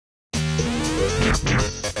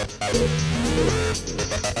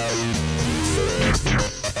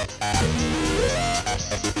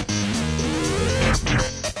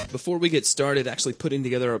Before we get started actually putting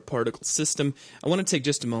together our particle system, I want to take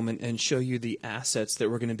just a moment and show you the assets that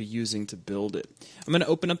we're going to be using to build it. I'm going to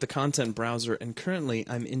open up the content browser, and currently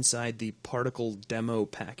I'm inside the particle demo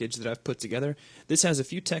package that I've put together. This has a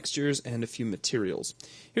few textures and a few materials.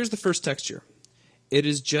 Here's the first texture. It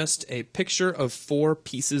is just a picture of 4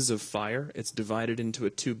 pieces of fire. It's divided into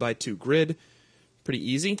a 2x2 grid.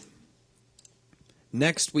 Pretty easy.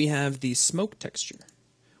 Next we have the smoke texture,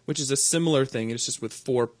 which is a similar thing. It's just with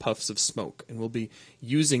 4 puffs of smoke, and we'll be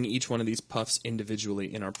using each one of these puffs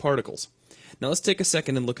individually in our particles. Now let's take a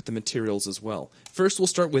second and look at the materials as well. First we'll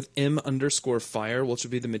start with M_fire, which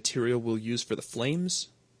will be the material we'll use for the flames.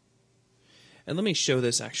 And let me show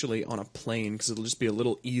this actually on a plane, because it'll just be a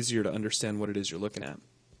little easier to understand what it is you're looking at.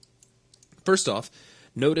 First off,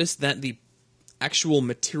 notice that the actual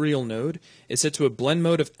material node is set to a blend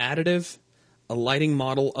mode of additive, a lighting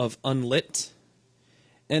model of unlit,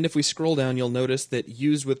 and if we scroll down, you'll notice that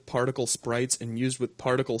used with particle sprites and used with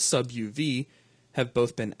particle sub-UV have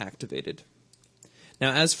both been activated.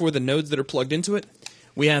 Now, as for the nodes that are plugged into it,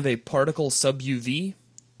 we have a particle sub-UV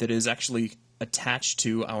that is actually attached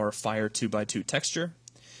to our fire 2x2 texture,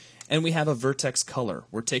 and we have a vertex color.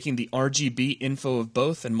 We're taking the RGB info of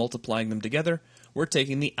both and multiplying them together. We're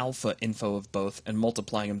taking the alpha info of both and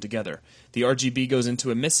multiplying them together. The RGB goes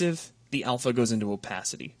into emissive, the alpha goes into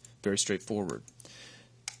opacity. Very straightforward.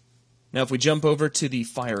 Now if we jump over to the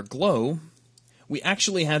fire glow, we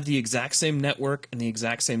actually have the exact same network and the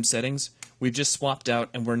exact same settings. We've just swapped out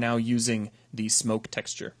and we're now using the smoke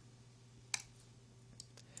texture.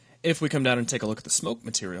 If we come down and take a look at the smoke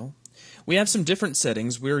material, we have some different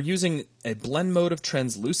settings. We're using a blend mode of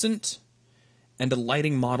translucent and a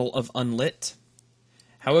lighting model of unlit.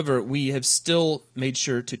 However, we have still made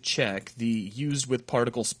sure to check the used with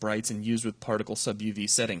particle sprites and used with particle sub-UV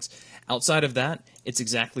settings. Outside of that, it's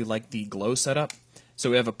exactly like the glow setup.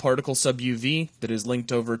 So we have a particle sub-UV that is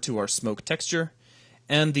linked over to our smoke texture,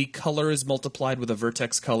 and the color is multiplied with a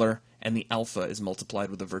vertex color, and the alpha is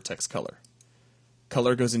multiplied with a vertex color.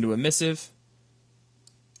 Color goes into emissive,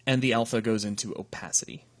 and the alpha goes into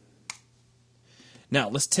opacity. Now,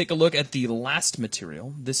 let's take a look at the last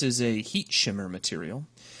material. This is a heat shimmer material.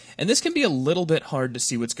 And this can be a little bit hard to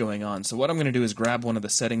see what's going on. So what I'm going to do is grab one of the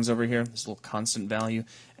settings over here, this little constant value,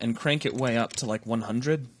 and crank it way up to like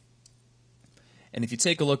 100. And if you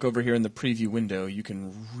take a look over here in the preview window, you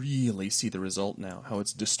can really see the result now, how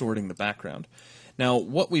it's distorting the background. Now,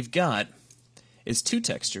 what we've got is 2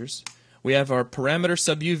 textures. We have our parameter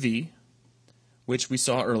sub-UV, which we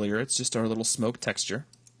saw earlier. It's just our little smoke texture.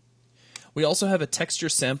 We also have a texture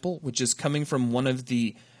sample, which is coming from one of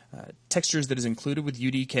the textures that is included with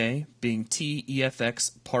UDK, being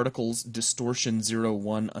TEFX particles distortion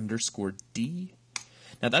 01_D.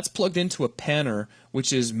 Now that's plugged into a panner,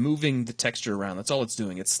 which is moving the texture around. That's all it's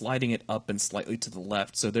doing. It's sliding it up and slightly to the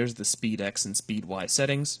left. So there's the speed X and speed Y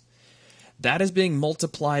settings. That is being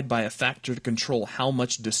multiplied by a factor to control how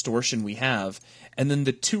much distortion we have. And then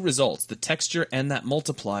the 2 results, the texture and that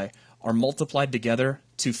multiply, are multiplied together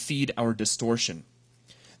to feed our distortion.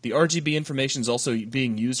 The RGB information is also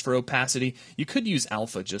being used for opacity. You could use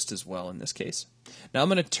alpha just as well in this case. Now I'm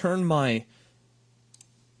going to turn my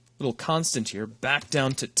little constant here back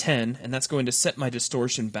down to 10, and that's going to set my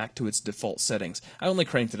distortion back to its default settings. I only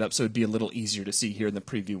cranked it up so it'd be a little easier to see here in the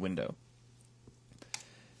preview window.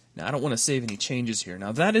 Now, I don't want to save any changes here.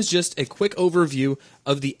 Now, that is just a quick overview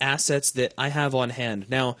of the assets that I have on hand.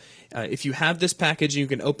 Now, if you have this package and you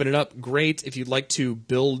can open it up, great. If you'd like to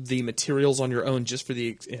build the materials on your own just for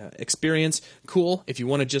the experience, cool. If you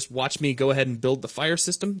want to just watch me go ahead and build the fire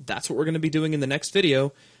system, that's what we're going to be doing in the next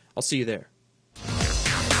video. I'll see you there.